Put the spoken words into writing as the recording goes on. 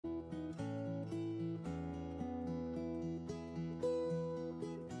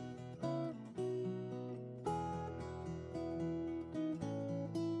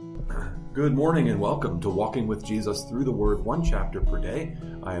Good morning and welcome to Walking with Jesus Through the Word, one chapter per day.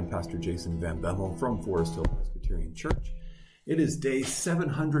 I am Pastor Jason Van Bemmel from Forest Hill Presbyterian Church. It is day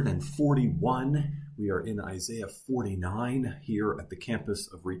 741. We are in Isaiah 49 here at the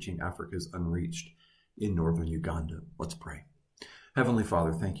campus of Reaching Africa's Unreached in northern Uganda. Let's pray. Heavenly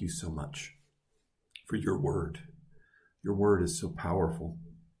Father, thank you so much for your word. Your word is so powerful,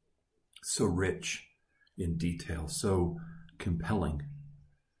 so rich in detail, so compelling.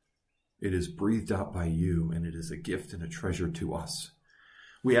 It is breathed out by you, and it is a gift and a treasure to us.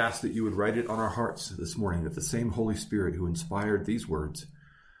 We ask that you would write it on our hearts this morning, that the same Holy Spirit who inspired these words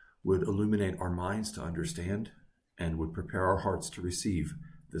would illuminate our minds to understand and would prepare our hearts to receive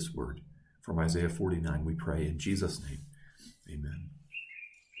this word. From Isaiah 49, we pray in Jesus' name. Amen.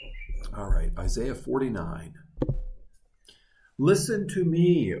 All right, Isaiah 49. Listen to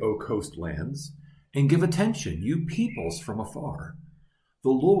me, O coastlands, and give attention, you peoples from afar. The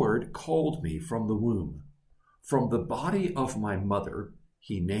Lord called me from the womb. From the body of my mother,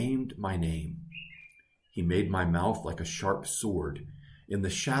 he named my name. He made my mouth like a sharp sword. In the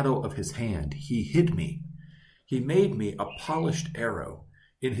shadow of his hand, he hid me. He made me a polished arrow.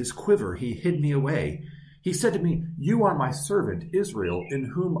 In his quiver, he hid me away. He said to me, "You are my servant, Israel, in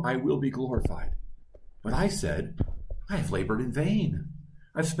whom I will be glorified." But I said, "I have labored in vain.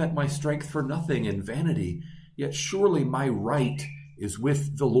 I've spent my strength for nothing in vanity. Yet surely my right is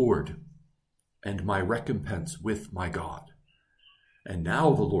with the Lord, and my recompense with my God. And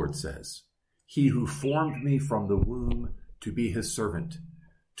now the Lord says, he who formed me from the womb to be his servant,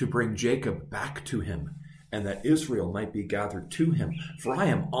 to bring Jacob back to him, and that Israel might be gathered to him. For I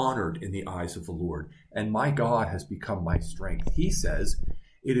am honored in the eyes of the Lord, and my God has become my strength. He says,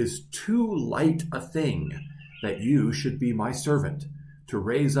 it is too light a thing that you should be my servant, to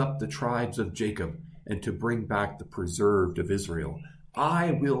raise up the tribes of Jacob, and to bring back the preserved of Israel.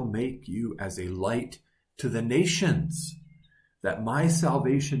 I will make you as a light to the nations, that my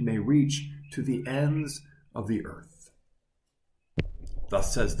salvation may reach to the ends of the earth.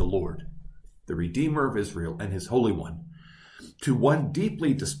 Thus says the Lord, the Redeemer of Israel and his Holy One, to one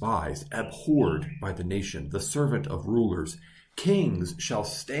deeply despised, abhorred by the nation, the servant of rulers. Kings shall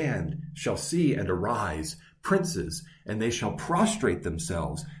see and arise, princes, and they shall prostrate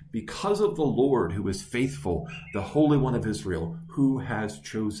themselves because of the Lord who is faithful, the Holy One of Israel, who has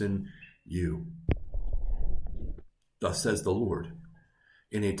chosen you. Thus says the Lord,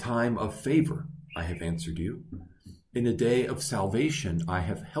 in a time of favor I have answered you. In a day of salvation I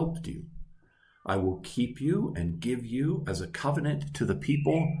have helped you. I will keep you and give you as a covenant to the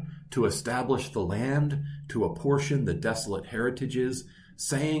people, to establish the land, to apportion the desolate heritages,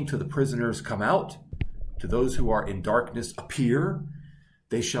 saying to the prisoners, come out, to those who are in darkness, appear.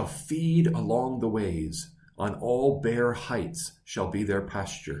 They shall feed along the ways. On all bare heights shall be their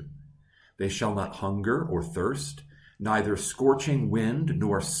pasture. They shall not hunger or thirst. Neither scorching wind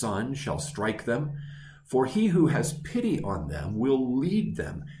nor sun shall strike them. For he who has pity on them will lead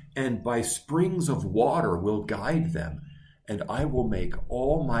them, and by springs of water will guide them. And I will make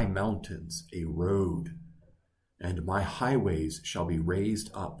all my mountains a road, and my highways shall be raised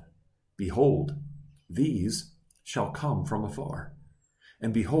up. Behold, these shall come from afar.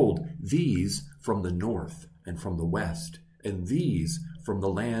 And behold, these from the north and from the west, and these from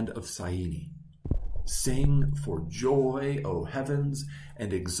the land of Syene. Sing for joy, O heavens,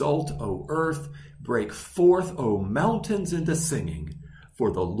 and exult, O earth. Break forth, O mountains, into singing.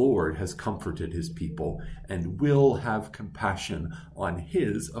 For the Lord has comforted his people, and will have compassion on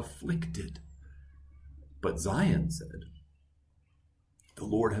his afflicted. But Zion said, the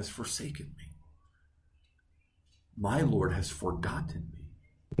Lord has forsaken me. My Lord has forgotten me.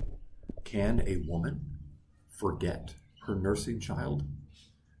 Can a woman forget her nursing child,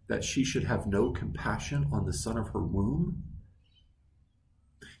 that she should have no compassion on the son of her womb?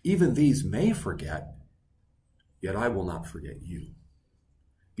 Even these may forget, yet I will not forget you.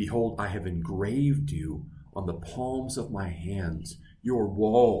 Behold, I have engraved you on the palms of my hands. Your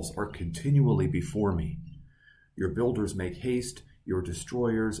walls are continually before me. Your builders make haste, your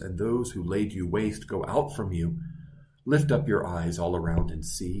destroyers and those who laid you waste go out from you. Lift up your eyes all around and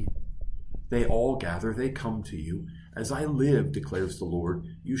see. They all gather, they come to you. As I live, declares the Lord,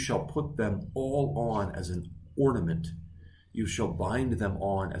 you shall put them all on as an ornament. You shall bind them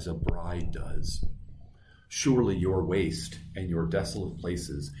on as a bride does. Surely your waste and your desolate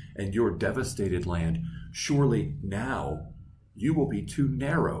places and your devastated land, surely now you will be too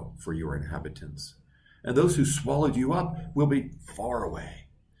narrow for your inhabitants. And those who swallowed you up will be far away.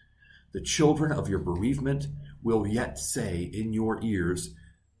 The children of your bereavement will yet say in your ears,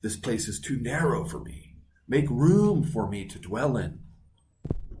 this place is too narrow for me. Make room for me to dwell in.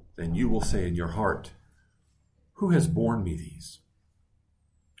 then you will say in your heart, who has borne me these?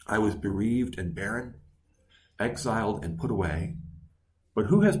 I was bereaved and barren, exiled and put away. But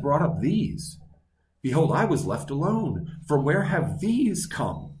who has brought up these? Behold, I was left alone. From where have these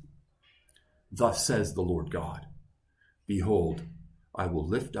come? Thus says the Lord God, behold, I will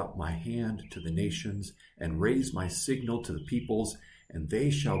lift up my hand to the nations and raise my signal to the peoples, and they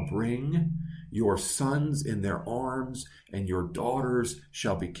shall bring your sons in their arms, and your daughters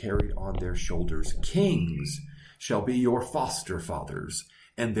shall be carried on their shoulders. Kings shall be your foster fathers,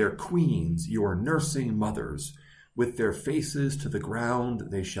 and their queens your nursing mothers. With their faces to the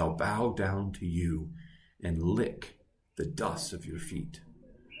ground they shall bow down to you and lick the dust of your feet.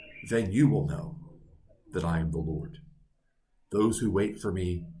 Then you will know that I am the Lord. Those who wait for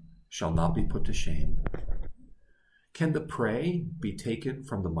me shall not be put to shame. Can the prey be taken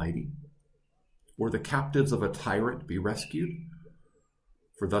from the mighty, or the captives of a tyrant be rescued?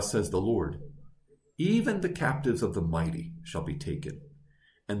 For thus says the Lord, even the captives of the mighty shall be taken,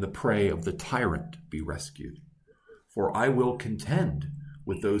 and the prey of the tyrant be rescued. For I will contend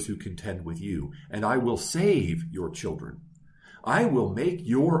with those who contend with you, and I will save your children. I will make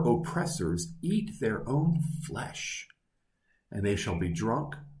your oppressors eat their own flesh, and they shall be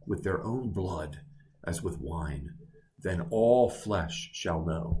drunk with their own blood as with wine. Then all flesh shall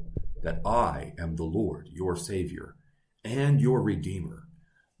know that I am the Lord, your Savior, and your Redeemer,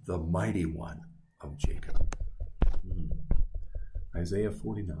 the mighty one of Jacob. Isaiah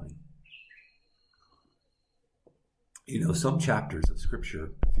 49. You know, some chapters of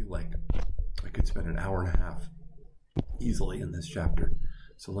Scripture, I feel like I could spend an hour and a half easily in this chapter.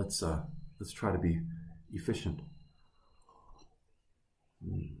 So let's try to be efficient.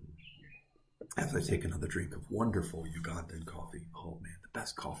 As I take another drink of wonderful Ugandan coffee. Oh man, the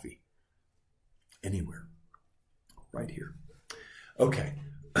best coffee anywhere. Right here. Okay.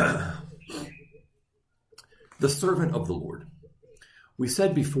 The servant of the Lord. We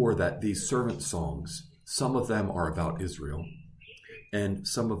said before that these servant songs, some of them are about Israel, and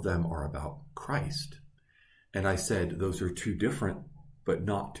some of them are about Christ. And I said those are two different, but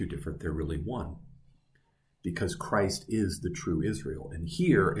not two different. They're really one, because Christ is the true Israel. And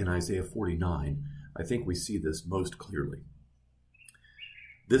here in Isaiah 49, I think we see this most clearly.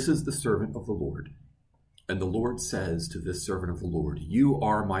 This is the servant of the Lord. And the Lord says to this servant of the Lord, you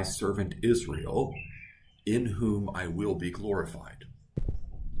are my servant Israel, in whom I will be glorified.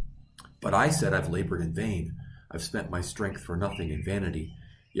 But I said, I've labored in vain. I've spent my strength for nothing in vanity.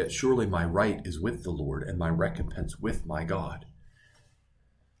 Yet surely my right is with the Lord, and my recompense with my God.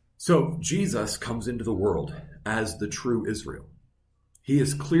 So Jesus comes into the world as the true Israel. He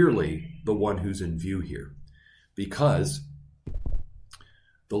is clearly the one who's in view here, because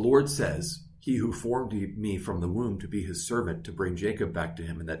the Lord says, he who formed me from the womb to be his servant, to bring Jacob back to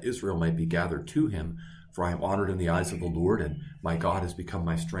him, and that Israel might be gathered to him. For I am honored in the eyes of the Lord, and my God has become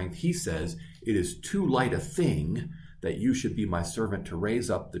my strength. He says, it is too light a thing that you should be my servant to raise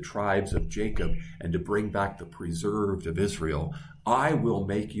up the tribes of Jacob and to bring back the preserved of Israel. I will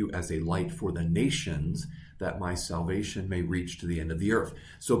make you as a light for the nations, that my salvation may reach to the end of the earth.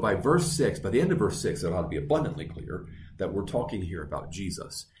 So by the end of verse 6, it ought to be abundantly clear that we're talking here about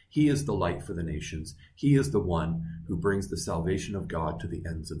Jesus. He is the light for the nations. He is the one who brings the salvation of God to the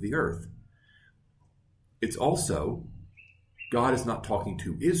ends of the earth. It's also, God is not talking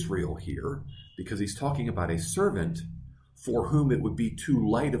to Israel here, because he's talking about a servant for whom it would be too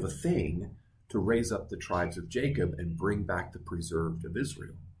light of a thing to raise up the tribes of Jacob and bring back the preserved of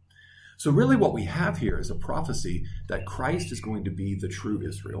Israel. So really what we have here is a prophecy that Christ is going to be the true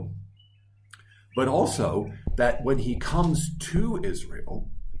Israel, but also that when he comes to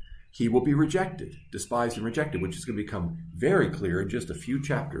Israel, he will be rejected, despised and rejected, which is going to become very clear in just a few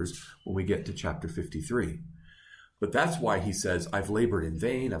chapters when we get to chapter 53. But that's why he says, I've labored in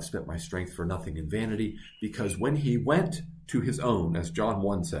vain, I've spent my strength for nothing in vanity, because when he went to his own, as John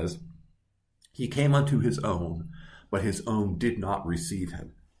 1 says, he came unto his own, but his own did not receive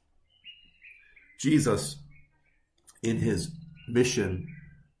him. Jesus, in his mission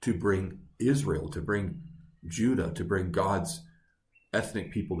to bring Israel, to bring Judah, to bring God's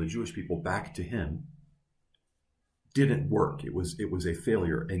ethnic people, the Jewish people, back to him, didn't work. It was a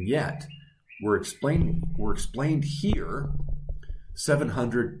failure. And yet, we're explained here,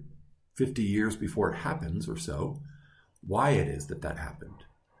 750 years before it happens or so, why it is that happened.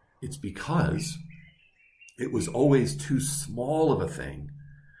 It's because it was always too small of a thing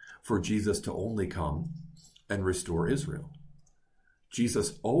for Jesus to only come and restore Israel.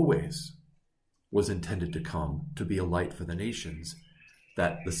 Jesus always was intended to come to be a light for the nations,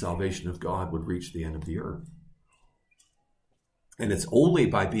 that the salvation of God would reach the end of the earth. And it's only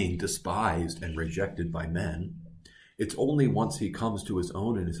by being despised and rejected by men, it's only once he comes to his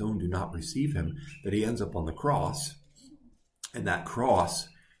own and his own do not receive him, that he ends up on the cross. And that cross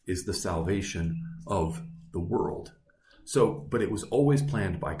is the salvation of the world. So, but it was always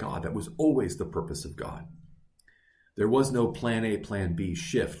planned by God. That was always the purpose of God. There was no plan A, plan B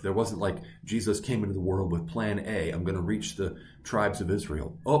shift. There wasn't like Jesus came into the world with plan A. I'm going to reach the tribes of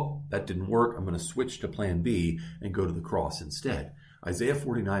Israel. Oh, that didn't work. I'm going to switch to plan B and go to the cross instead. Isaiah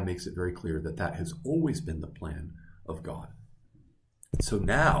 49 makes it very clear that that has always been the plan of God. So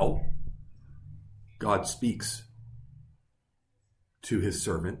now God speaks to his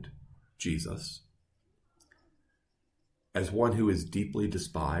servant, Jesus, as one who is deeply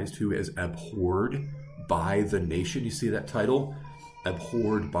despised, who is abhorred by the nation. You see that title?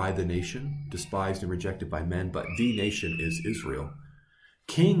 Abhorred by the nation, despised and rejected by men, but the nation is Israel.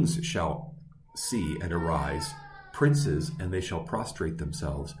 Kings shall see and arise, princes, and they shall prostrate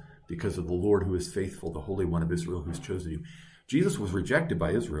themselves because of the Lord who is faithful, the Holy One of Israel who's chosen you. Jesus was rejected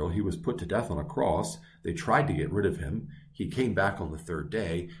by Israel. He was put to death on a cross. They tried to get rid of him. He came back on the third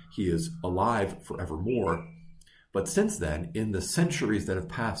day. He is alive forevermore. But since then, in the centuries that have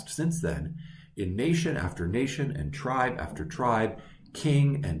passed since then, in nation after nation and tribe after tribe,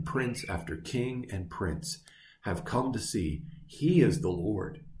 king and prince after king and prince have come to see he is the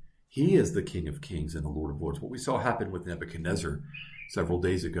Lord. He is the King of Kings and the Lord of Lords. What we saw happen with Nebuchadnezzar several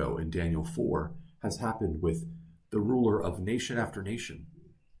days ago in Daniel 4 has happened with the ruler of nation after nation,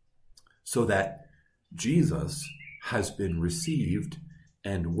 so that Jesus has been received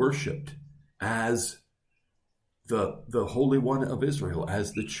and worshipped as the Holy One of Israel,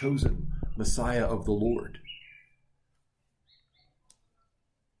 as the chosen Messiah of the Lord.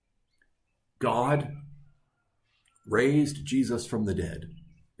 God raised Jesus from the dead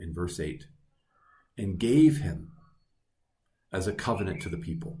in verse 8 and gave him as a covenant to the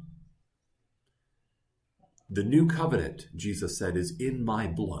people. The new covenant, Jesus said, is in my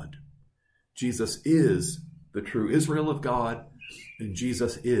blood. Jesus is the true Israel of God, and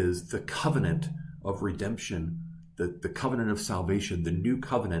Jesus is the covenant of redemption, the covenant of salvation, the new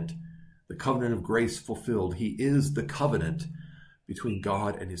covenant, the covenant of grace fulfilled. He is the covenant between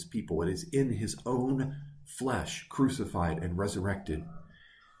God and his people. It is in his own flesh, crucified and resurrected.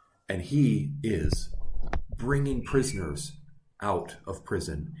 And he is bringing prisoners out of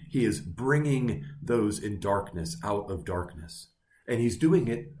prison. He is bringing those in darkness out of darkness. And he's doing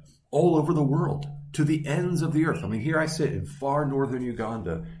it all over the world, to the ends of the earth. I mean, here I sit in far northern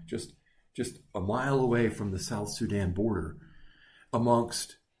Uganda, just a mile away from the South Sudan border,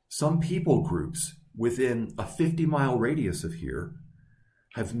 amongst some people groups within a 50-mile radius of here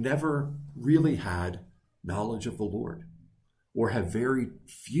have never really had knowledge of the Lord, or have very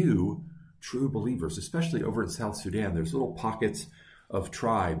few true believers, especially over in South Sudan. There's little pockets of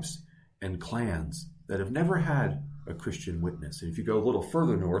tribes and clans that have never had a Christian witness. And if you go a little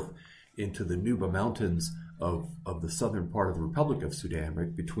further north into the Nuba Mountains of the southern part of the Republic of Sudan,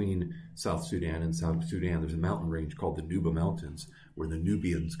 right between South Sudan and South Sudan, there's a mountain range called the Nuba Mountains, where the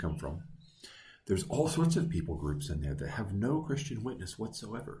Nubians come from. There's all sorts of people groups in there that have no Christian witness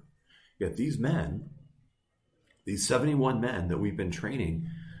whatsoever. Yet these men, these 71 men that we've been training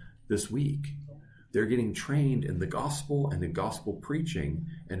this week, they're getting trained in the gospel and in gospel preaching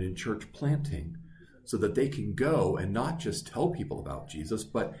and in church planting, so that they can go and not just tell people about Jesus,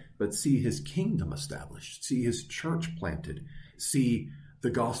 but see his kingdom established, see his church planted, see the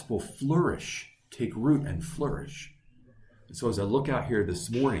gospel flourish, take root and flourish. And so as I look out here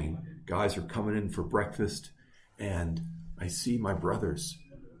this morning, guys are coming in for breakfast, and I see my brothers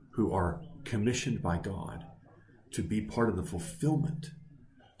who are commissioned by God to be part of the fulfillment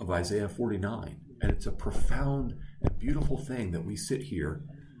of Isaiah 49. And it's a profound and beautiful thing that we sit here,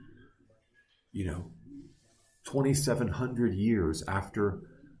 2,700 years after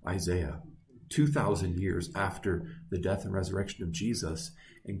Isaiah, 2,000 years after the death and resurrection of Jesus,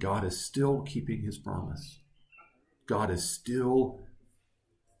 and God is still keeping his promise. God is still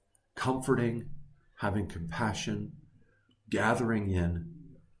comforting, having compassion, gathering in,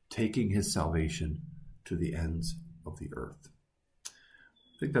 taking his salvation to the ends of the earth. I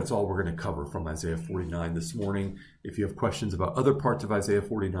think that's all we're going to cover from Isaiah 49 this morning. If you have questions about other parts of Isaiah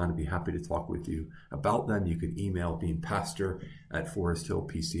 49, I'd be happy to talk with you about them. You can email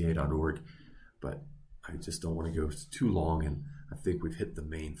beingpastor@foresthillpca.org. But I just don't want to go too long, and I think we've hit the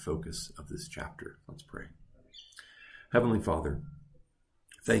main focus of this chapter. Let's pray. Heavenly Father,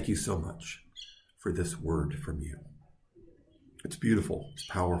 thank you so much for this word from you. It's beautiful, it's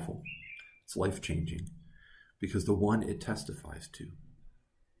powerful, it's life-changing, because the one it testifies to,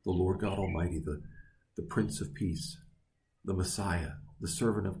 the Lord God Almighty, the Prince of Peace, the Messiah, the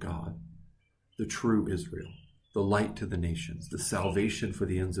servant of God, the true Israel, the light to the nations, the salvation for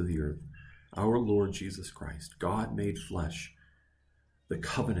the ends of the earth, our Lord Jesus Christ, God made flesh, the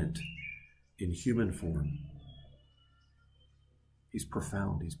covenant in human form. He's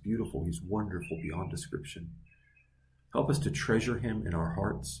profound, he's beautiful, he's wonderful beyond description. Help us to treasure him in our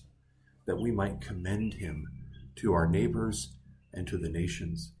hearts, that we might commend him to our neighbors and to the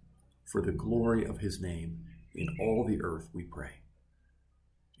nations, for the glory of his name in all the earth, we pray.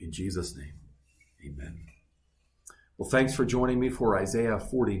 In Jesus' name, amen. Well, thanks for joining me for Isaiah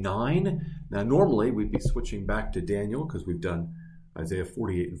 49. Now, normally we'd be switching back to Daniel because we've done Isaiah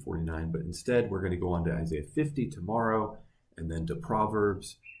 48 and 49, but instead we're going to go on to Isaiah 50 tomorrow, and then to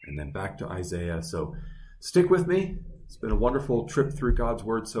Proverbs, and then back to Isaiah. So stick with me. It's been a wonderful trip through God's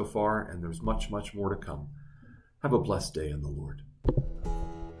Word so far, and there's much, much more to come. Have a blessed day in the Lord.